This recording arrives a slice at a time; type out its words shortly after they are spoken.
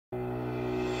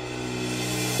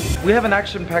we have an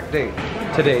action-packed day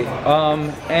today,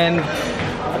 and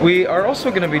we are also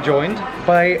going to be joined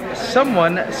by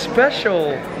someone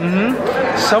special.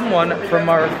 Someone from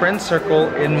our friend circle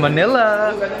in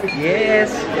Manila.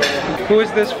 Yes. Who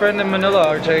is this friend in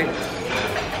Manila, RJ?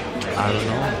 I don't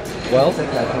know. Well,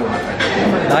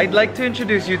 I'd like to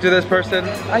introduce you to this person.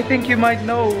 I think you might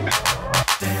know.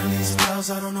 Damn these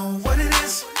flowers, I don't know what it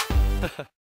is.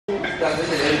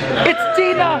 It's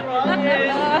Tina!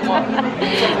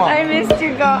 I missed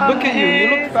you guys. Look at you, you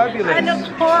look fabulous. I look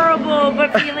horrible,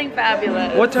 but feeling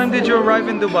fabulous. What time did you arrive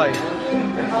in Dubai?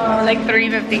 Like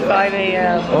 3:55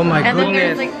 a.m. Oh my and goodness. then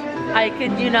there's like, I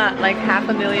kid you not, like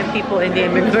 500,000 people in the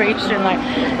immigration. Like,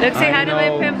 let's say hi to my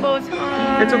pimples.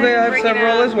 It's okay, I have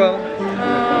several as well.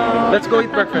 Let's go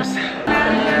eat breakfast.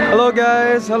 Hello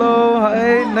guys, hello,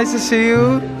 hi, nice to see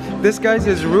you. This guys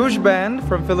is Rouge Band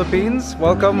from Philippines.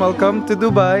 Welcome, welcome to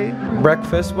Dubai.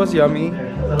 Breakfast was yummy.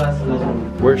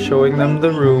 We're showing them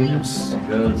the rooms.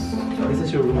 Girls. This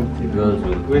is your room. Girls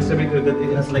room. Where's the big, it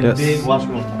has like Yes. big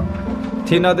washroom.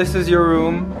 Tina, this is your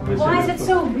room. Why is it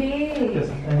so big?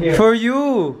 Here. For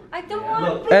you! I don't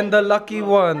want big. And the lucky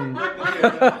one.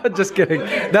 Just kidding.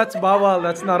 That's bawal,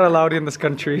 that's not allowed in this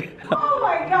country. Oh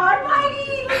my god,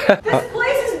 Mikey! This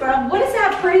place is, bro. What is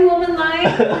that Pretty Woman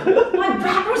like? My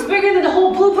back was bigger than the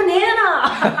whole blue banana!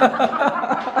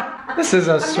 This is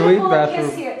a sweet I'm gonna pull a kiss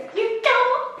bathroom. here. You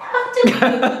don't have to be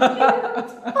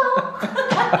beautiful.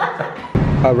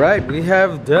 Alright, we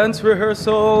have dance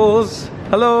rehearsals.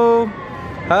 Hello.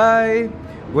 Hi.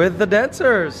 With the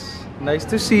dancers. Nice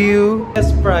to see you.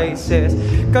 Best prices.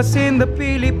 Cause in the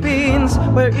Philippines,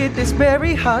 where it is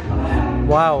very hot.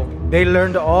 Wow, they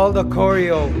learned all the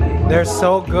choreo. They're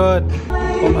so good.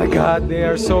 Oh my god, they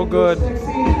are so good.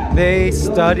 They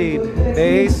studied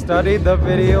the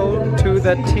video to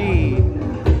the T.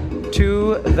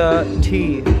 To the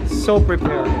T. So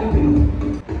prepared.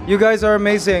 You guys are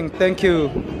amazing. Thank you.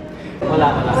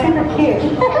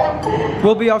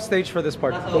 We'll be off stage for this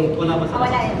part. So where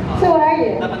are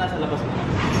you?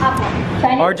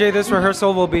 RJ, this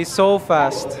rehearsal will be so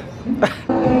fast.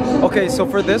 Okay, so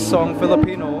for this song,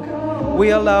 Filipino,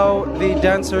 we allow the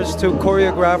dancers to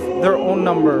choreograph their own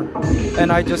number,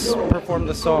 and I just perform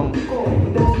the song.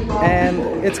 And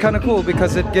it's kind of cool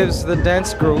because it gives the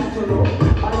dance group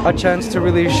a chance to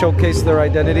really showcase their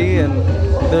identity and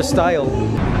their style.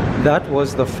 That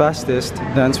was the fastest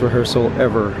dance rehearsal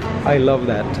ever. I love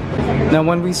that. Now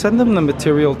when we send them the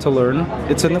material to learn,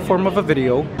 it's in the form of a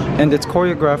video and it's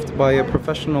choreographed by a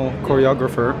professional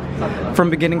choreographer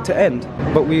from beginning to end.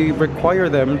 But we require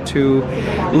them to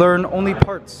learn only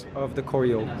parts of the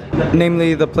choreo,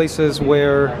 namely the places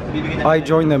where I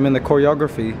join them in the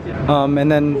choreography.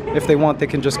 And then if they want, they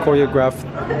can just choreograph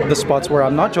the spots where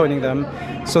I'm not joining them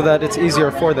so that it's easier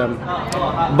for them.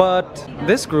 But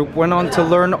this group went on to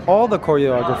learn all the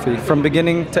choreography from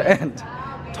beginning to end.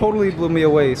 Totally blew me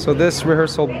away. So this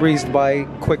rehearsal breezed by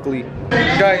quickly.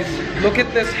 Guys, look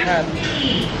at this hat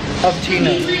of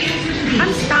Tina.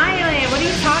 I'm styling. What are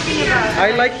you talking about?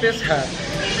 I like this hat.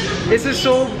 This is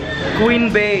so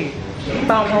Queen Bey.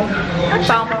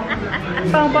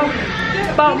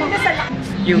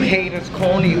 You haters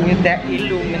corny with that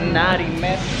Illuminati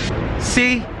mess.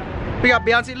 See? We got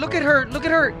Beyonce. Look at her. Look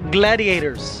at her.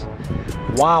 Gladiators.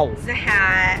 Wow. The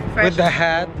hat. With the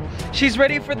hat. She's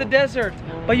ready for the desert.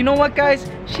 But you know what, guys?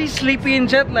 She's sleepy and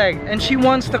jet lagged, and she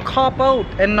wants to cop out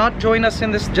and not join us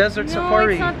in this desert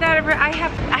safari. No, it's not that.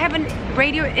 I have a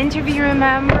radio interview,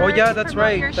 remember? Oh yeah, that's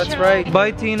right. That's right.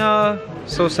 Bye, Tina.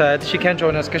 So sad. She can't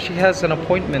join us because she has an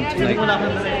appointment tonight.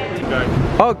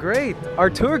 Oh, great. Our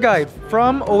tour guide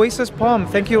from Oasis Palm.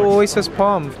 Thank you, Oasis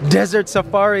Palm. Desert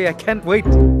safari. I can't wait.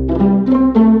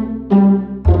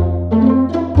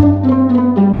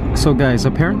 So guys,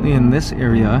 apparently in this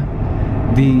area,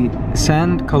 the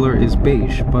sand color is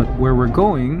beige, but where we're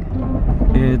going,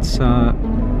 it's a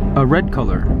red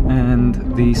color,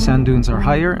 and the sand dunes are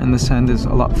higher and the sand is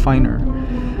a lot finer.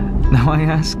 Now I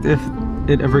asked if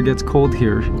it ever gets cold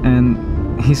here, and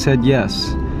he said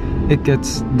yes. It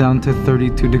gets down to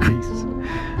 32 degrees.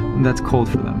 That's cold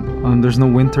for them. There's no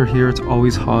winter here, it's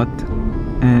always hot,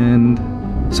 and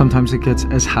sometimes it gets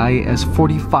as high as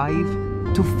 45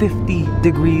 to 50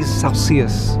 degrees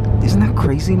Celsius. Isn't that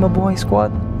crazy, my boy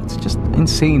squad? It's just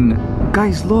insane.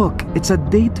 Guys, look, it's a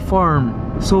date farm.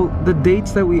 So the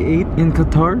dates that we ate in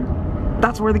Qatar,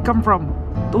 that's where they come from.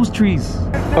 Those trees.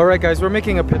 Alright guys, we're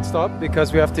making a pit stop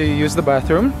because we have to use the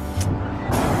bathroom.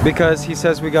 Because he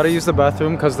says we gotta use the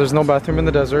bathroom because there's no bathroom in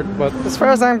the desert. But as far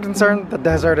as I'm concerned, the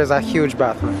desert is a huge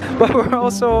bathroom. But we're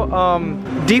also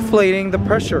deflating the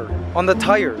pressure on the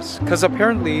tires, because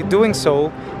apparently doing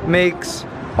so makes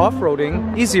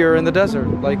off-roading easier in the desert.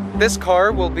 Like this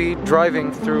car will be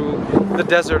driving through the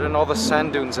desert and all the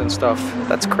sand dunes and stuff.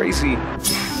 That's crazy.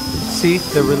 See,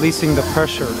 they're releasing the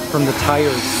pressure from the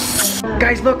tires.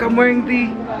 Guys, look, I'm wearing the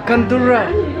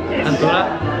Kandura.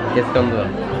 Kandura? Yes, Kandura.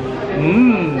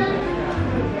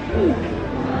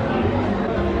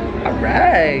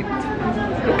 Alright.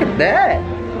 Look at that.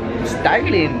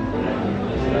 Styling.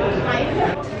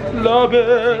 Love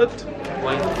it.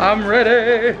 I'm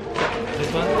ready.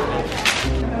 This one?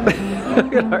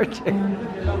 Look at RJ.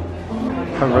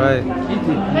 Alright.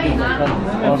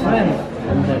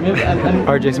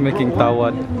 RJ's making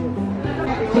tawad.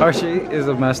 RJ is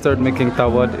a master at making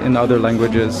tawad in other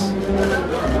languages.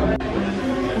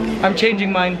 I'm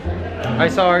changing mine. I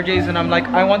saw RJ's and I'm like,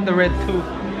 I want the red too.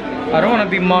 I don't want to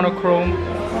be monochrome.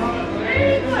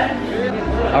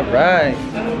 Alright.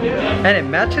 And it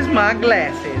matches my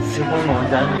glasses.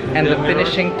 And the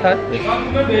finishing touch.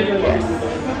 Yes.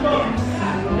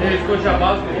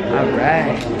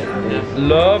 Alright.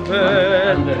 Love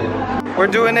it. We're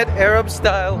doing it Arab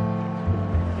style.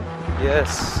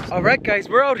 Yes. Alright guys,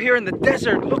 we're out here in the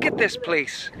desert. Look at this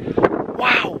place.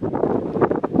 Wow.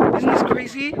 Isn't this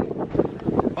crazy?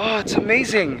 Oh, it's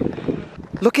amazing.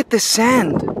 Look at this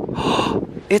sand.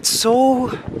 It's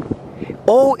so...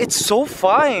 Oh, it's so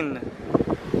fine.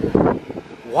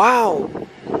 Wow.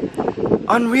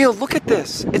 Unreal, look at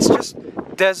this. It's just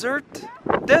desert,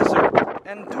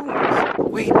 and dunes.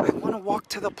 Wait, I want to walk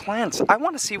to the plants. I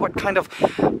want to see what kind of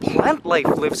plant life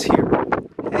lives here.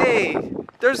 Hey,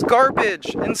 there's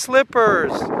garbage and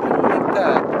slippers. I don't like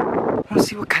that. I want to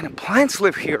see what kind of plants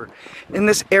live here in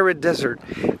this arid desert.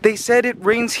 They said it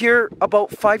rains here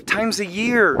about 5 times a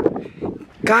year.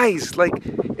 Guys, like,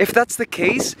 if that's the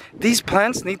case, these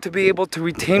plants need to be able to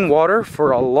retain water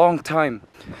for a long time.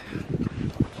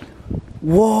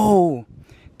 Whoa,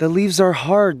 the leaves are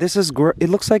hard. This is, it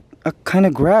looks like a kind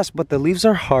of grass, but the leaves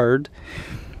are hard.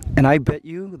 And I bet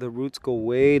you the roots go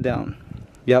way down.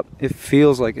 Yep, it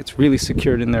feels like it's really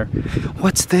secured in there.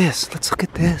 What's this? Let's look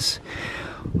at this.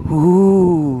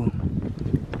 Ooh,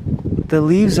 the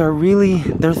leaves are really,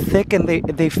 they're thick and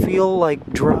they feel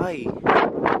like dry.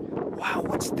 Wow,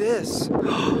 what's this?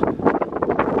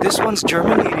 This one's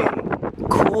germinating.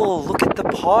 Cool, look at the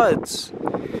pods.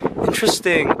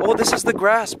 Interesting. Oh, this is the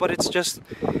grass, but it's just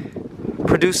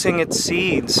producing its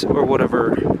seeds or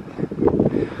whatever.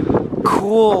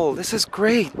 Cool, this is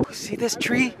great. See this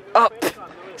tree? Up.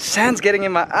 Sand's getting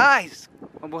in my eyes.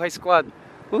 Mabuhay squad.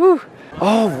 Woo.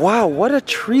 Oh, wow, what a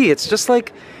tree. It's just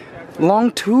like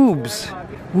long tubes.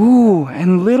 Ooh,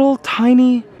 and little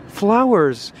tiny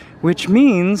flowers, which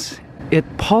means it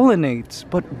pollinates.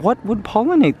 But what would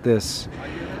pollinate this?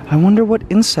 I wonder what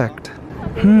insect.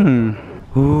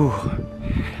 Ooh,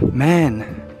 man.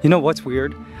 You know what's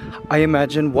weird? I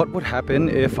imagine what would happen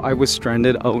if I was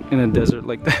stranded out in a desert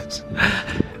like this.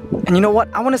 And you know what?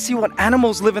 I want to see what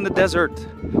animals live in the desert.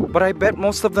 But I bet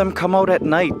most of them come out at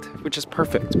night, which is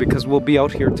perfect because we'll be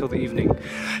out here till the evening.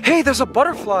 Hey, there's a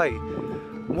butterfly!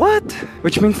 What?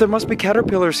 Which means there must be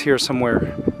caterpillars here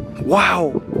somewhere.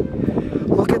 Wow!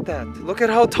 Look at that. Look at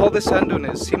how tall this sand dune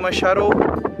is. See my shadow?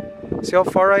 See how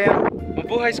far I am?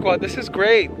 Mabuhay squad, this is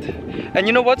great. And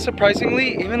you know what?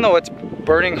 Surprisingly, even though it's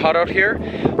burning hot out here,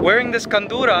 wearing this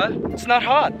kandura, it's not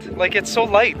hot. Like, it's so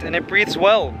light and it breathes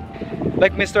well.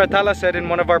 Like Mr. Atala said in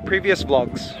one of our previous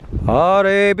vlogs.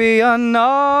 Arabian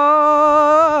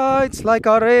nights like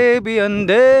Arabian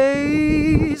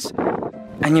days.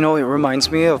 And you know, it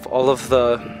reminds me of all of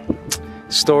the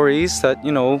stories that,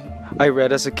 you know, I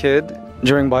read as a kid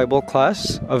during Bible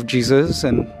class of Jesus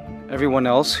and everyone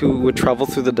else who would travel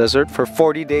through the desert for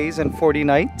 40 days and 40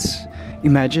 nights.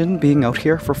 Imagine being out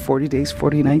here for 40 days,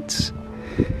 40 nights,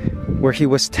 where he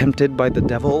was tempted by the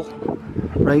devil,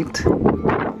 right?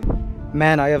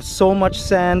 Man, I have so much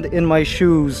sand in my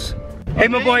shoes. Hey,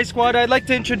 my boy squad, I'd like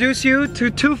to introduce you to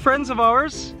 2 friends of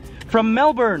ours from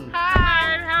Melbourne.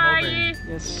 Hi, how are you?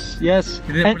 Yes, yes.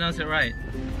 You didn't pronounce it right.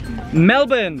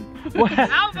 Melbourne.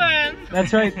 Melbourne.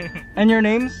 That's right. And your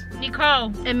names?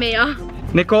 Nicole and Mia.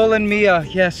 Nicole and Mia,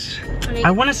 yes.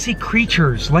 I want to see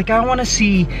creatures. Like, I want to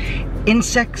see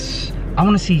insects. I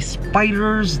want to see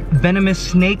spiders, venomous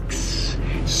snakes,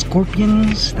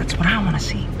 scorpions. That's what I want to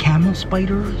see. Camel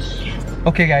spiders.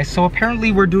 Okay guys, so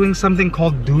apparently we're doing something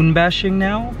called dune bashing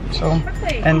now. So,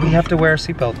 and we have to wear a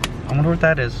seatbelt. I wonder what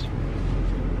that is.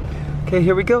 Okay,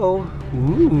 here we go.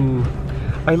 Ooh,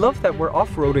 I love that we're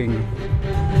off-roading.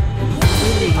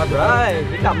 Alright,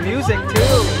 we got music too.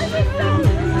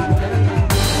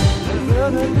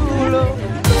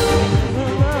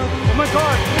 Oh my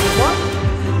god, what?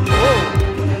 Whoa.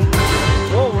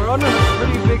 Whoa, we're on a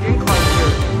pretty big incline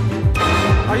here.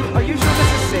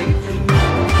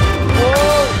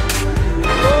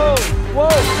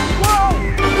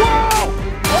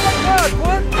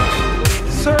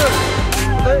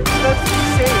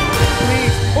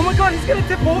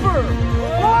 here!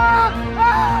 Ah!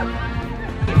 Ah!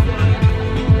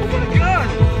 Oh my god!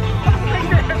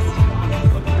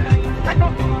 I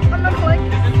don't like this! I'm not like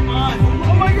this!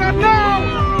 Oh my god, no!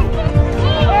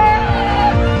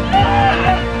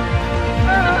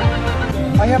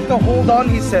 I have to hold on,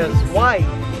 he says. Why?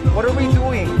 What are we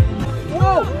doing?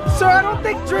 Whoa! Sir, I don't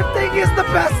think drifting is the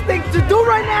best thing to do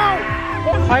right now!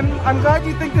 I'm glad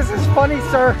you think this is funny,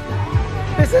 sir.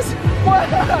 This is... What?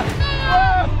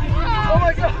 Oh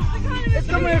my god! It's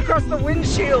coming across the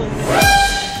windshield!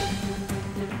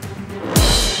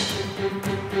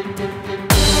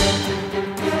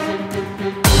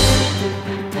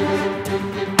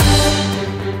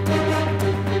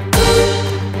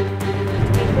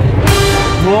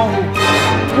 Whoa!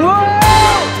 Whoa!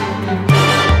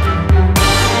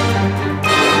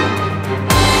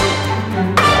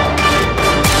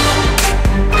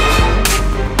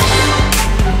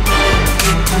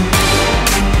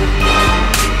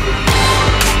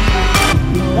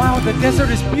 Wow, the desert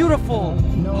is beautiful!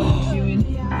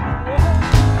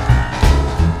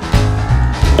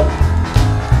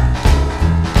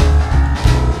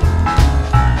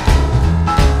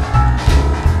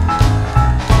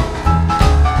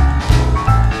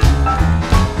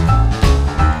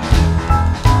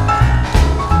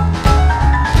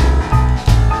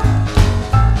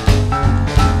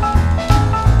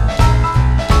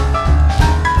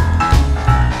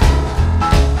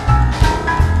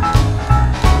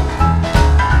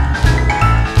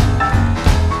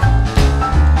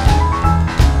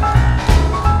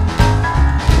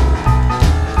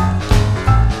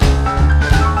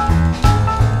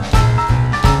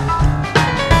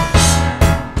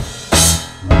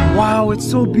 Wow, it's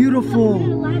so beautiful.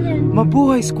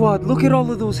 Mabuhay squad, look at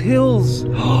all of those hills.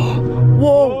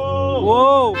 Whoa,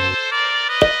 whoa.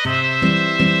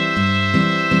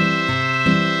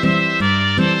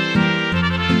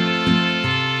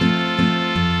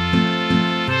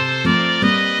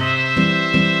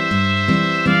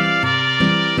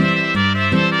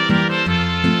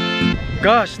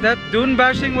 Gosh, that dune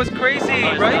bashing was crazy,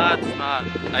 right? It's not.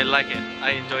 I like it.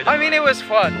 I enjoyed it. I mean, it was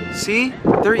fun. See?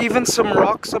 There are even some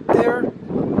rocks up there.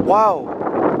 Wow.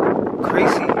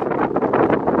 Crazy.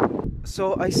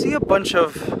 So I see a bunch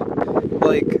of,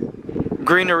 like,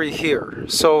 greenery here.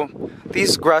 So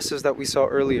these grasses that we saw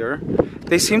earlier,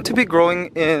 they seem to be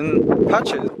growing in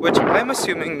patches, which I'm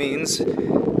assuming means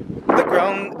the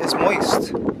ground is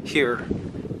moist here.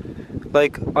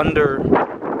 Like, under...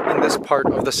 in this part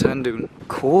of the sand dune.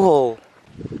 Cool.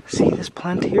 See this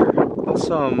plant here?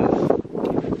 Awesome.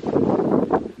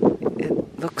 It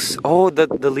looks... oh,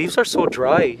 the leaves are so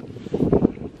dry.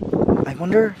 I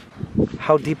wonder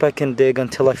how deep I can dig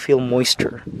until I feel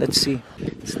moisture. Let's see.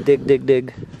 Let's dig, dig,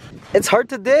 dig. It's hard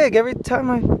to dig. Every time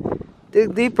I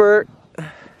dig deeper,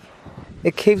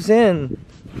 it caves in.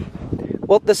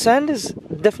 Well, the sand is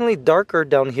definitely darker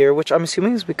down here, which I'm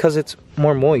assuming is because it's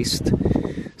more moist.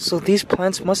 So these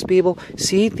plants must be able...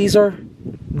 see, these are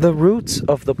the roots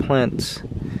of the plants.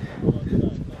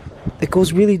 It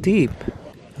goes really deep.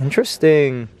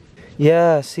 Interesting.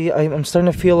 Yeah, see, I'm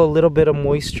starting to feel a little bit of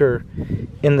moisture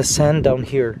in the sand down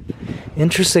here.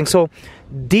 Interesting. So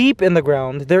deep in the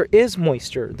ground, there is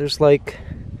moisture. There's like...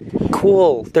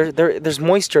 cool. There's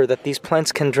moisture that these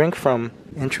plants can drink from.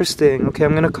 Interesting. Okay,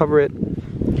 I'm gonna cover it.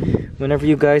 Whenever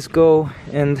you guys go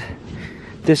and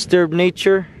disturb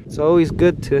nature, it's always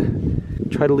good to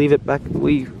try to leave it back the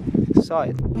way you saw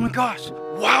it. Oh my gosh!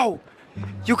 Wow!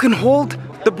 You can hold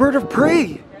the bird of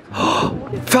prey!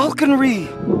 Falconry!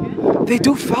 They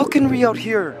do falconry out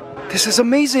here! This is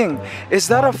amazing! Is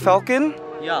that a falcon?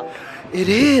 Yeah. It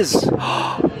is!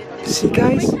 See,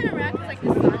 guys?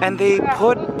 And they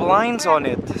put blinds on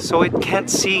it so it can't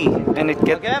see and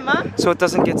so it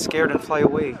doesn't get scared and fly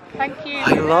away. Thank you.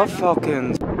 I love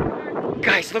falcons.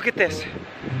 Guys, look at this.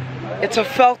 It's a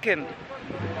falcon.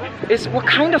 What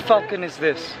kind of falcon is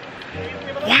this?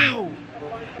 Wow!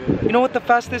 You know what the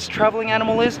fastest traveling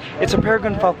animal is? It's a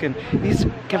peregrine falcon. These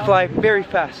can fly very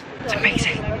fast. It's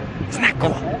amazing. Isn't that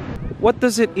cool? What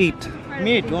does it eat?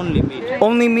 Meat, only meat.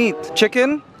 Only meat.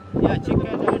 Chicken? Yeah, chicken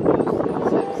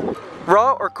and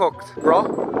Raw or cooked? Raw?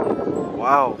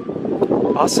 Wow.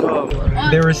 Awesome.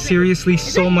 There is seriously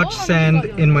so much sand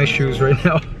in my shoes right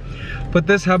now. But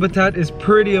this habitat is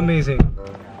pretty amazing.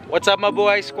 What's up,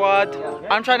 Mabuhay squad?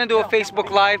 I'm trying to do a Facebook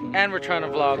Live and we're trying to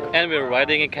vlog. And we're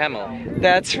riding a camel.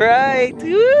 That's right!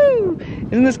 Woo!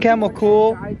 Isn't this camel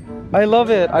cool? I love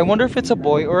it. I wonder if it's a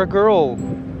boy or a girl.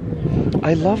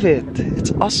 I love it.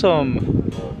 It's awesome.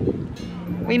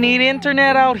 We need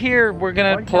internet out here. We're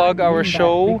gonna plug our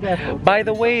show. By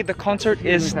the way, the concert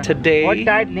is today. What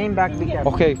died? Name back the camera.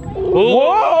 Okay.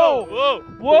 Whoa! Whoa!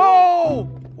 Whoa!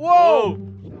 Whoa!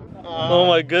 Oh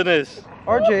my goodness.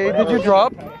 RJ, did you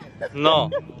drop?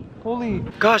 No. Holy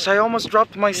gosh, I almost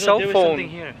dropped my cell There was phone. something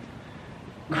here.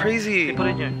 Crazy. Put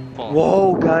it here. Phone.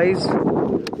 Whoa, guys.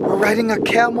 We're riding a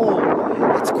camel.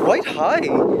 It's quite high.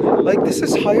 Like, this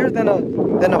is higher than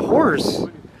a horse.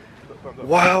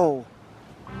 Wow.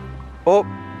 Oh,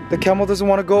 the camel doesn't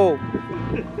want to go.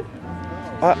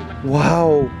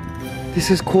 Wow. This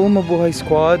is cool, Mabuhay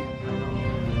Squad.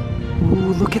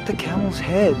 Ooh, look at the camel's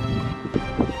head.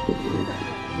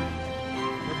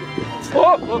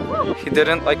 Oh! He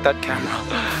didn't like that camera.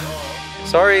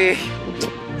 Sorry.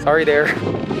 Sorry there.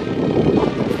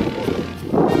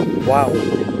 Wow.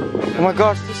 Oh my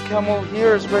gosh, this camel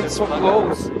here is right so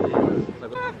close.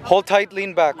 Hold tight,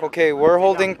 lean back. Okay, we're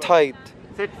holding tight.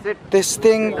 Sit. This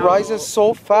thing rises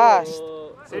so fast.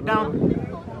 Sit down.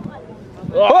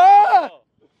 Ah!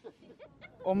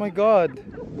 Oh my god.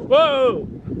 Whoa!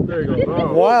 There you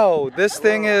go. Wow, this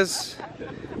thing is...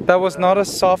 That was not a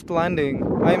soft landing.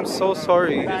 I am so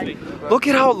sorry. Look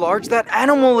at how large that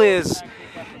animal is.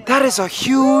 That is a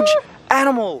huge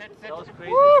animal.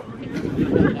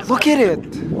 Look at it.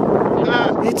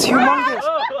 It's humongous.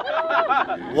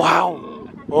 Wow.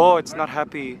 Oh, it's not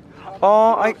happy.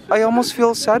 Oh, I almost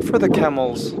feel sad for the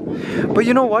camels. But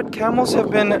you know what? Camels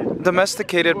have been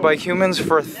domesticated by humans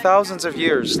for thousands of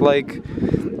years. Like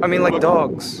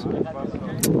dogs.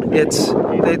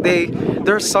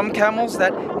 There are some camels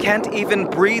that can't even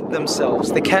breed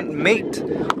themselves. They can't mate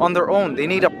on their own. They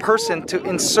need a person to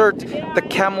insert the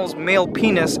camel's male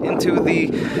penis into the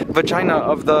vagina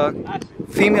of the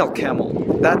female camel.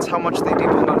 That's how much they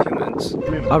depend on humans.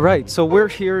 Alright, so we're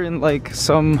here in like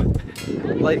some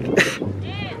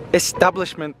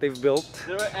establishment they've built.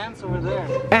 There are ants over there.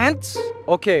 Ants?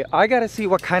 Okay, I gotta see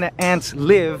what kind of ants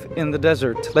live in the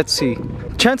desert. Let's see.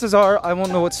 Chances are I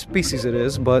won't know what species it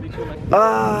is, but...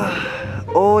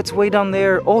 oh, it's way down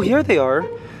there. Oh, here they are.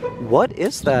 What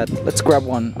is that? Let's grab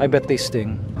one. I bet they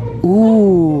sting.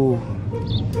 Ooh.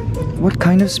 What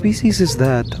kind of species is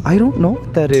that? I don't know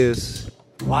what that is.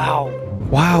 Wow.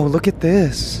 Wow, look at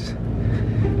this.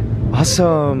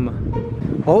 Awesome.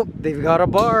 Oh, they've got a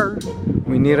bar.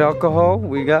 We need alcohol,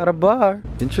 we got a bar.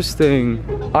 Interesting.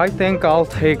 I think I'll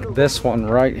take this one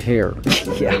right here.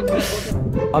 Yeah.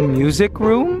 A music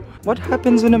room? What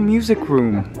happens in a music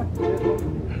room?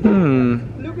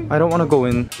 I don't want to go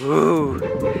in. Ooh.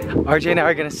 RJ and I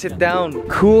are gonna sit down.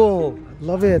 Cool.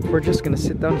 Love it. We're just gonna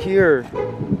sit down here.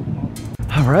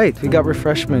 All right, we got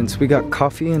refreshments. We got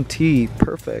coffee and tea.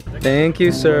 Perfect. Thank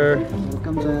you, sir.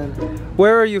 Welcome, sir.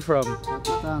 Where are you from?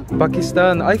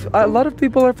 Pakistan. A lot of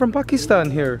people are from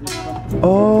Pakistan here.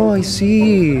 Oh, I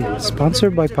see.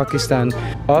 Sponsored by Pakistan.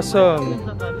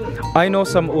 Awesome. I know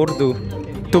some Urdu.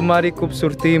 Tumhari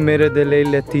khubsurti mere dil le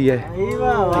leti hai.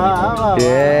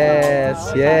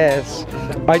 Yes, yes.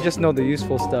 I just know the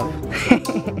useful stuff.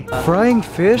 Frying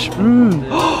fish?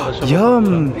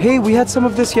 Yum. Hey, we had some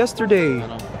of this yesterday.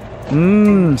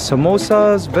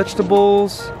 Samosas,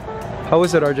 vegetables. How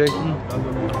is it, RJ?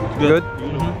 Good?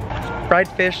 Fried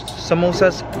fish,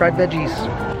 samosas, fried veggies.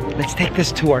 Let's take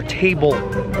this to our table.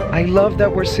 I love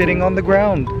that we're sitting on the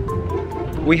ground.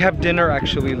 We have dinner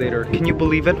actually later. Can you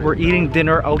believe it? We're eating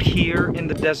dinner out here in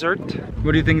the desert.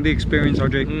 What do you think of the experience,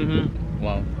 RJ?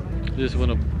 Wow. This is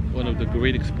one of the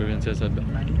great experiences I've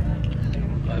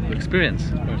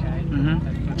experienced.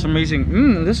 It's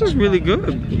amazing. This is really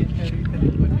good.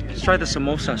 Let's try the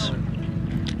samosas.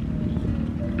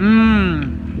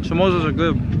 Samosas are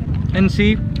good. And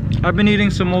see, I've been eating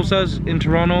samosas in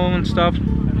Toronto and stuff,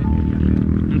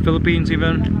 in Philippines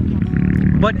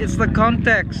even. But it's the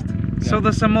context. Yeah. So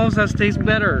the samosas taste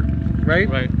better, right?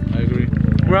 Right, I agree.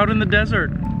 We're out in the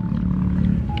desert.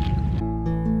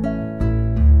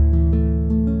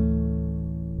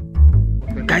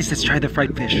 Guys, let's try the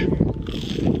fried fish.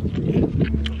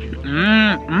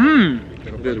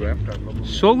 Good, right?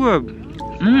 So good.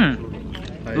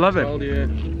 Love it.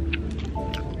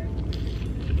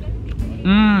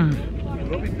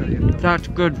 That's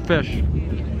good fish.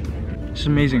 It's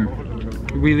amazing.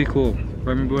 Really cool.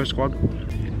 Right, Bustos Squad?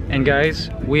 And guys,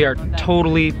 we are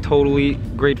totally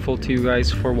grateful to you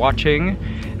guys for watching,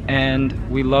 and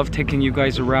we love taking you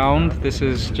guys around. This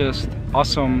is just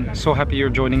awesome. So happy you're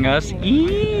joining us.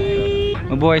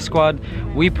 Bustos Squad,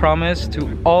 we promise to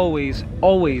always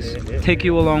take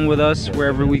you along with us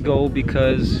wherever we go,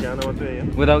 because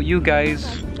without you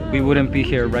guys, we wouldn't be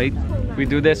here, right? We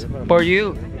do this for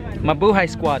you. Mabuhay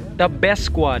Squad, the best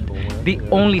squad, the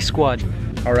only squad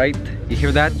Alright? You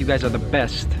hear that? You guys are the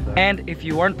best. And if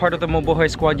you aren't part of the Mabuhay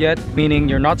squad yet, meaning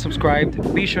you're not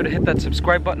subscribed, be sure to hit that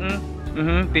subscribe button.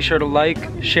 Be sure to like,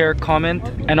 share, comment,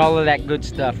 and all of that good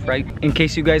stuff, right? In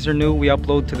case you guys are new, we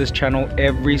upload to this channel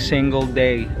every single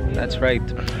day. That's right.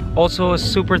 Also, a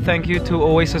super thank you to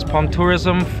Oasis Palm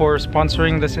Tourism for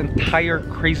sponsoring this entire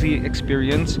crazy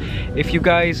experience. If you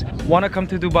guys want to come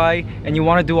to Dubai and you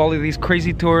want to do all of these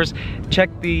crazy tours, check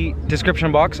the description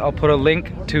box. I'll put a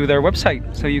link to their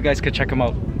website so you guys can check them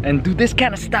out and do this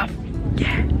kind of stuff.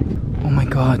 Yeah. Oh my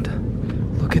God.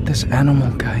 Look at this animal,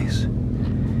 guys.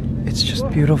 It's just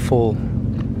beautiful.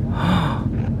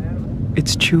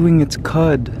 It's chewing its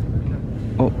cud.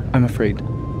 Oh, I'm afraid.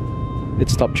 It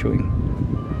stopped chewing.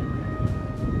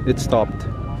 It stopped.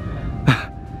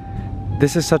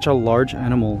 This is such a large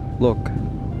animal. Look.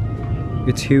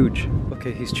 It's huge.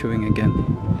 Okay, he's chewing again.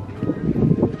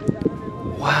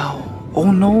 Wow.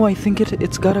 Oh no, I think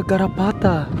it's got a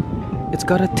garapata. It's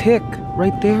got a tick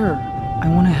right there. I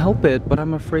want to help it, but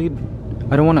I'm afraid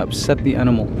I don't want to upset the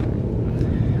animal.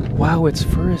 Wow, its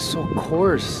fur is so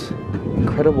coarse.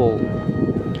 Incredible.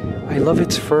 I love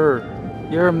its fur.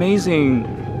 You're amazing.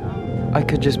 I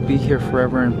could just be here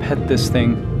forever and pet this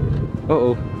thing.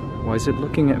 Uh-oh. Why is it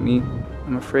looking at me?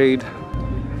 I'm afraid.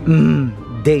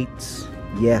 Dates.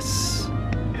 Yes.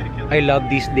 I love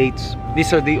these dates.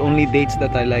 These are the only dates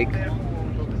that I like.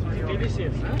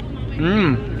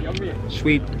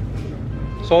 Sweet.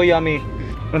 So yummy.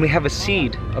 And we have a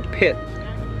seed, a pit.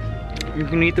 You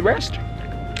can eat the rest.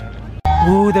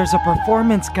 Ooh, there's a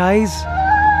performance, guys.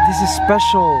 This is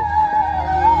special.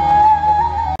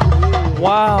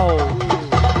 Wow.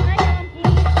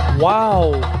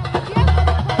 Wow.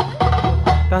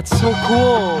 That's so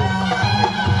cool.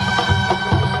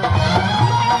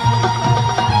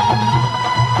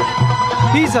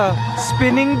 He's a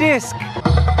spinning disc.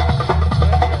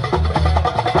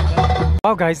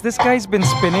 Wow, guys, this guy's been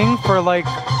spinning for like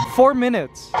 4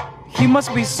 minutes. He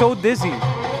must be so dizzy.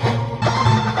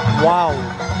 Wow.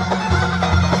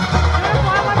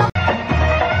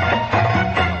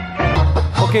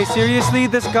 Okay, seriously,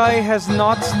 this guy has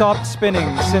not stopped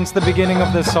spinning since the beginning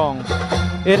of this song.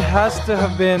 It has to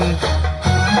have been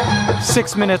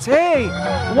 6 minutes. Hey!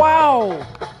 Wow!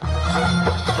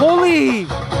 Holy!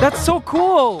 That's so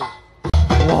cool!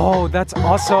 Whoa, that's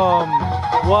awesome!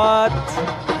 What?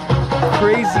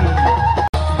 Crazy!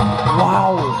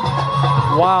 Wow!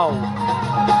 Wow!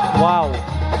 Wow!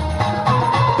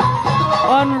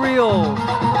 Unreal!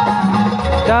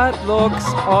 That looks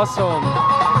awesome!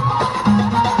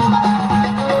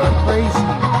 Crazy!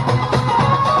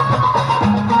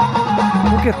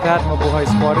 Look at that, Mabuhay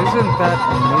Squad! Isn't that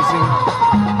amazing?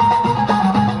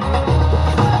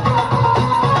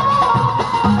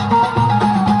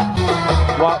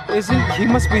 Wow! He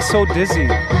must be so dizzy.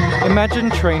 Imagine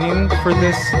training for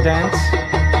this dance.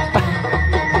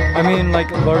 I mean,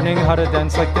 like learning how to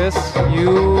dance like this.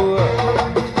 You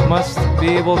must be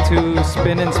able to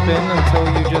spin and spin until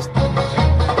you just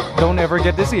don't ever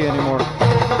get dizzy anymore.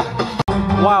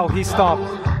 Wow, he stopped.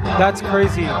 That's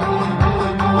crazy.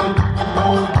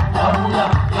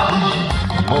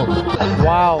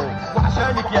 Wow.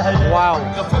 Wow.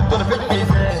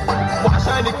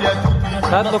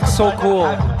 That looks so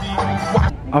cool.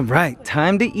 All right,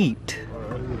 time to eat.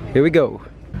 Here we go.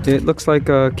 It looks like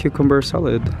a cucumber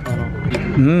salad.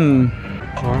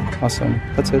 Awesome.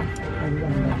 That's it.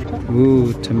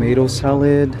 Ooh, tomato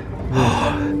salad.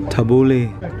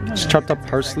 Tabbouleh. It's chopped up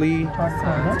parsley.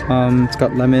 It's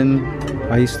got lemon.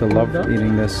 I used to love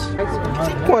eating this.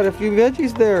 Quite a few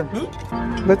veggies there.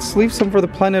 Let's leave some for the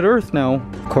planet Earth now.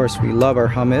 Of course, we love our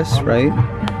hummus, right?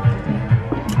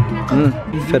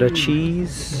 Feta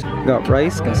cheese. Got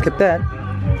rice. Gonna skip that.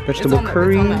 Vegetable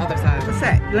curry. What's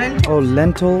that? Lentil? Oh,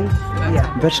 lentil.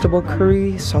 Yeah. Vegetable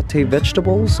curry. Sauté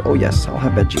vegetables. Oh yes, I'll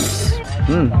have veggies.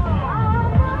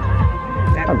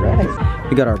 Alright.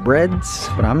 We got our breads,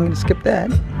 but I'm gonna skip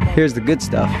that. Here's the good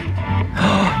stuff.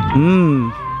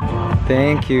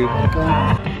 Thank you.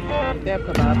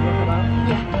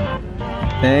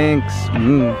 Thanks.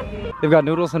 They've got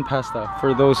noodles and pasta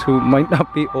for those who might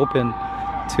not be open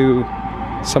to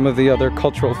some of the other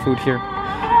cultural food here.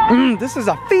 This is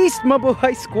a feast,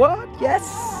 Mabuhay Squad. Yes.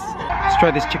 Let's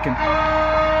try this chicken.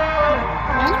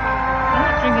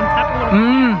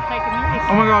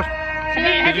 Oh my gosh.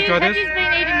 Did you try this?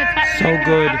 So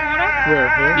good.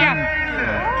 Yeah.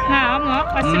 No, I'm not.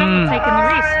 I said I'm not taking the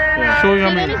risk. Yeah. So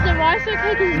yummy. So then is the rice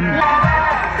okay?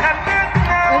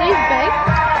 Are these baked?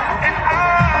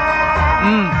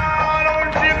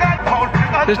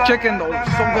 This chicken though is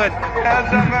so good.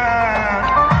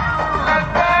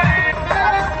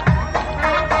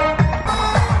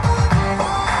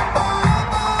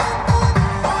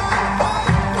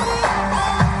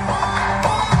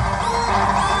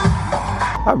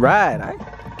 right, I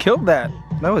killed that.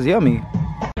 That was yummy.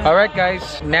 All right,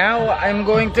 guys. Now I'm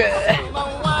going to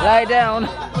lie down.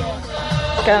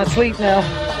 Kind of sleep now.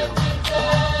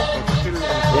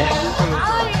 Yes.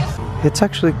 It's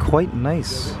actually quite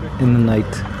nice in the night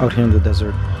out here in the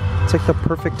desert. It's like the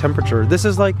perfect temperature. This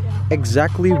is like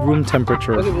exactly room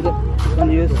temperature.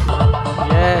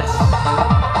 Yes.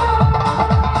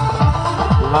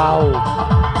 Wow.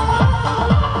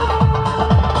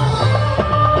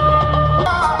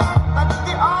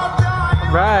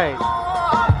 Right.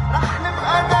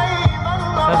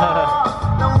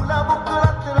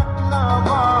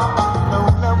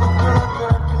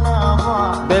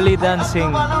 Belly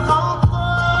dancing.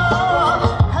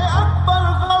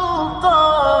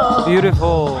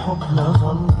 Beautiful.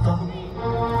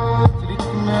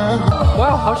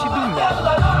 Wow, how's she doing that?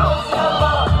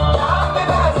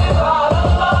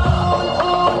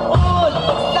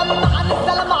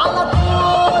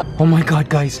 Oh my god,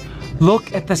 guys.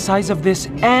 Look at the size of this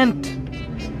ant.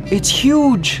 It's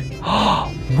huge.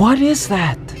 What is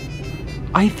that?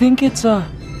 I think it's a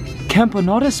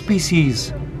Campanota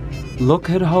species. Look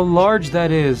at how large that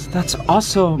is. That's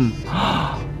awesome.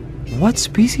 What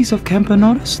species of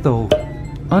Campanotus though?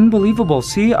 Unbelievable.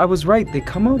 See, I was right. They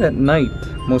come out at night,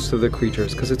 most of the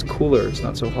creatures, because it's cooler. It's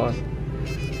not so hot.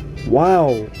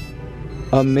 Wow.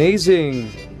 Amazing.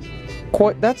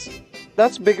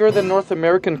 That's bigger than North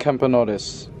American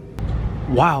Campanotus.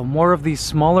 Wow, more of these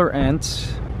smaller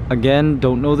ants. Again,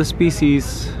 don't know the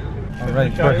species.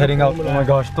 Alright, we're heading out. Oh my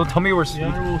gosh, don't tell me we're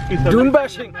dune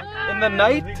bashing in the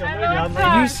night?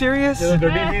 Are you serious?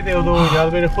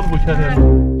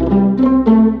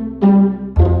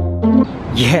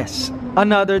 Yes,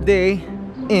 another day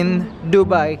in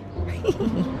Dubai.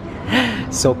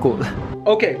 So cool.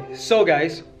 Okay, so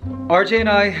guys, RJ and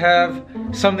I have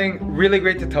something really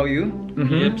great to tell you.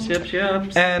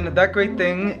 Yep. And that great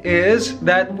thing is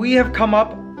that we have come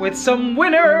up with some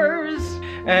winners.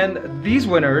 And these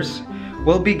winners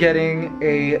will be getting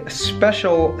a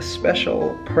special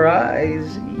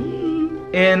prize.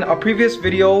 In a previous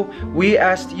video, we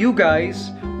asked you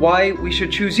guys why we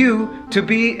should choose you to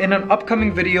be in an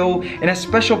upcoming video, in a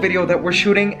special video that we're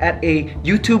shooting at a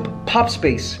YouTube pop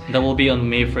space. That will be on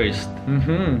May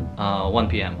 1st, 1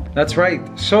 p.m. That's right.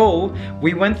 So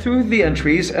we went through the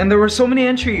entries and there were so many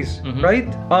entries, right?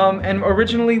 And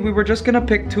originally we were just gonna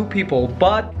pick 2 people,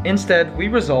 but instead we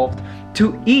resolved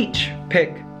to each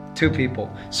pick 2 people.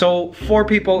 So 4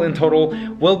 people in total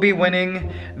will be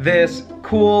winning this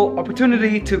cool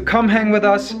opportunity to come hang with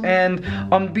us and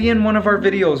be in one of our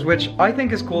videos, which I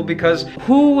think is cool because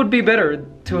who would be better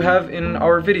to have in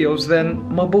our videos than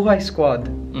Mabuhay Squad,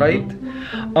 right?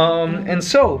 And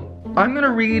so I'm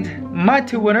gonna read my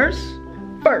 2 winners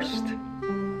first.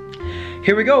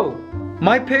 Here we go.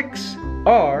 My picks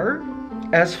are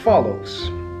as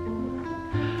follows.